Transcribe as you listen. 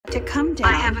to come down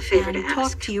I have a favor and to talk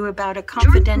ask. to you about a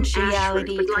Jordan confidentiality Ashford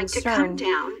would like to come concern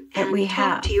down that and we talk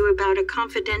have. to you about a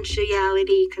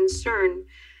confidentiality concern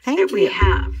Thank that we you.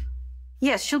 have.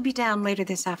 Yes, she'll be down later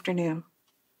this afternoon.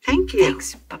 Thank you.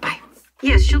 Thanks. Bye-bye.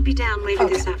 Yes, she'll be down later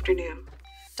this afternoon.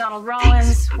 Donald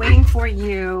Rollins, waiting for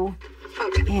you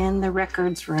Okay. in the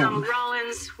records room. Donald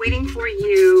Rollins, waiting for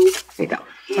you Here you go.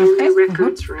 in the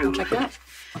records room. I'll check it out.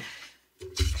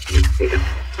 Here you go.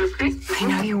 Okay. I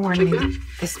know you warned me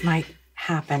this might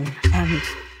happen, and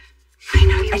I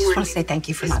know you I just warned want to say me thank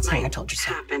you for this not saying I might told you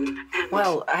so. happen, and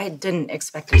Well, I didn't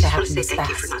expect I it to just want happen to say this thank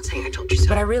you for fast. not saying I told you so.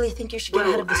 But I really think you should get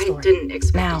ahead of the story. I didn't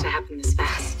expect Now, it to happen this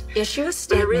fast. issue a But I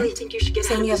statement really think you should get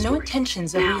saying ahead you of have the no story.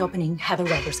 intentions of Now, reopening Heather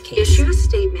Weber's case. issue a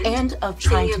statement and of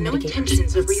saying trying you to have no mitigate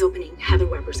intentions of risks. reopening Heather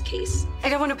Weber's case. I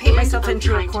don't want to paint And myself of into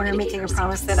a trying to corner mitigate making a risks.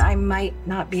 promise that I might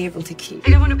not be able to keep.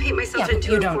 I don't want to paint myself Yeah, but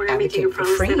into you a don't corner making a advocate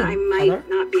for promise that freeing I might Heather,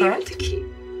 not be able correct? to keep.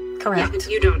 Correct. Yeah, but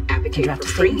you don't advocate draft for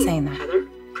a statement freeing saying that. Heather,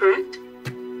 correct?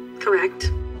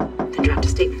 Correct. Then draft a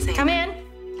statement saying Come in.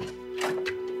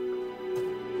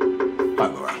 Hi,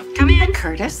 Laura. Come in. Hi,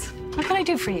 Curtis. What can I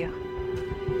do for you?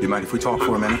 You mind if we talk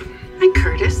for a minute? Hi,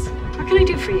 Curtis. What can I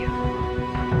do for you?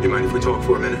 You mind if we talk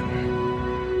for a minute?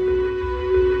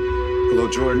 Hello,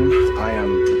 Jordan. I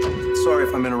am sorry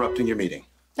if I'm interrupting your meeting.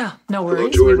 Oh, no Hello,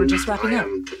 worries. Jordan. We were just wrapping up.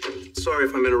 Sorry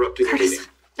if I'm interrupting your Curtis. meeting.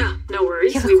 No, no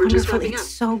worries. You We look were just wonderful. wrapping up. It's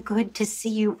so good to see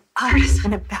you up Curtis.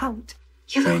 and about.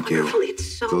 You look Thank you. wonderful.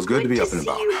 It's so Feels good to be up and see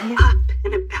about. you Yeah. up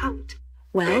and about.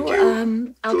 Well, Thank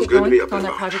you. I'll Feels get good to going be up on and that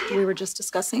about. project we were just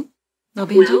discussing. I'll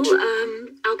be in Well, touch.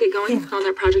 I'll get going Yeah. on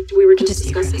that project we were Good to just see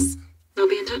you, discussing. Curtis. I'll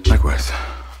be in touch. Likewise.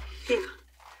 Yeah.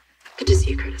 Good to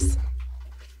see you, Curtis.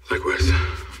 Likewise.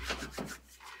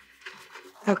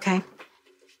 Okay.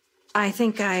 I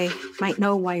think I might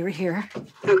know why you're here.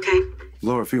 Okay.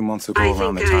 Laura, a few months ago, I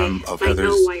around think the time I of might know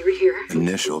Heather's why you're here.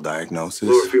 initial diagnosis,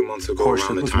 Laura, a few months ago, Portia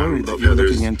around the was time worried that of you were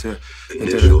Heather's looking into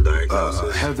initial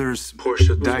diagnosis. Heather's Portia was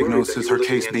worried that diagnosis, you her were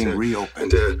case looking being into-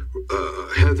 reopened. into,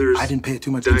 Heather's I didn't pay it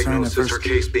too much concern at diagnosis, first her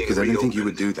case being because I didn't think you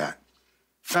would reopened. do that.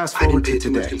 Fast I didn't forward pay to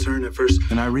too much today, concern at first.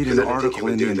 and I read because an I didn't think you article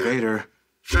would in The do that. Invader that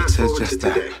Fast says forward just to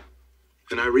that. today,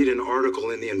 and I read an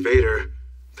article in The Invader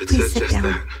that Please says sit just down.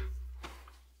 that.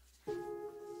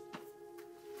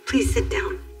 Please sit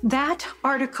down. That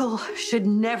article should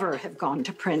never have gone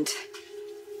to print.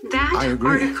 That I agree.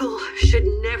 article should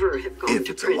never have gone If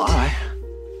to it's a print. lie,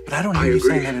 but I don't I hear you agree.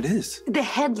 saying that it is. The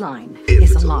headline If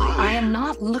is a it's a lie. lie. I am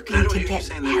not looking I don't to hear you get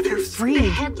saying that it Heather is. The free.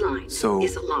 headline So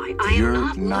is a lie. I am you're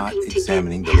not not looking to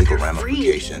examining the get legal Heather free.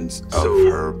 ramifications of So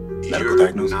her medical you're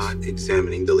diagnosis? not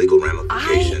examining the legal I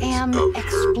ramifications am of her medical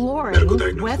exploring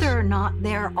diagnosis. whether or not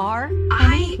there are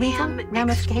I any legal am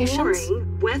ramifications. exploring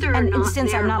whether or And not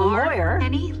since there I'm not a are lawyer,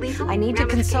 any legal I need to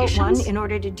consult one. ramifications. In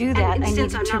order to do that, And I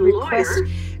since needed I'm to not a request lawyer,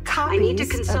 I need to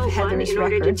copies consult of one Heather's in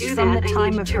order to records do from that. the I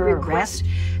time need of to her request arrest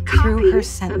through her copies of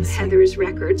sentencing. Heather's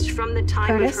records from the time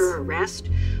Curtis, of her arrest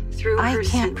through I her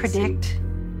can't sentencing. predict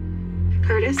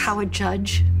Curtis, how a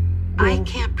judge I will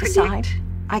can't decide. predict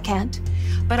I can't.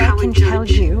 But how I a can tell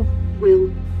judge you,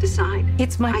 will decide.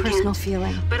 it's my I personal can't.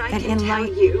 feeling But I that can in tell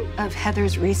light you, of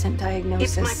Heather's recent it's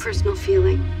diagnosis, my personal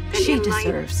feeling that she in light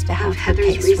deserves to of have her Heather's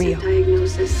case recent reopened.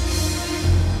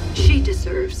 diagnosis, she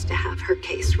deserves to have her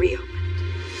case reopened.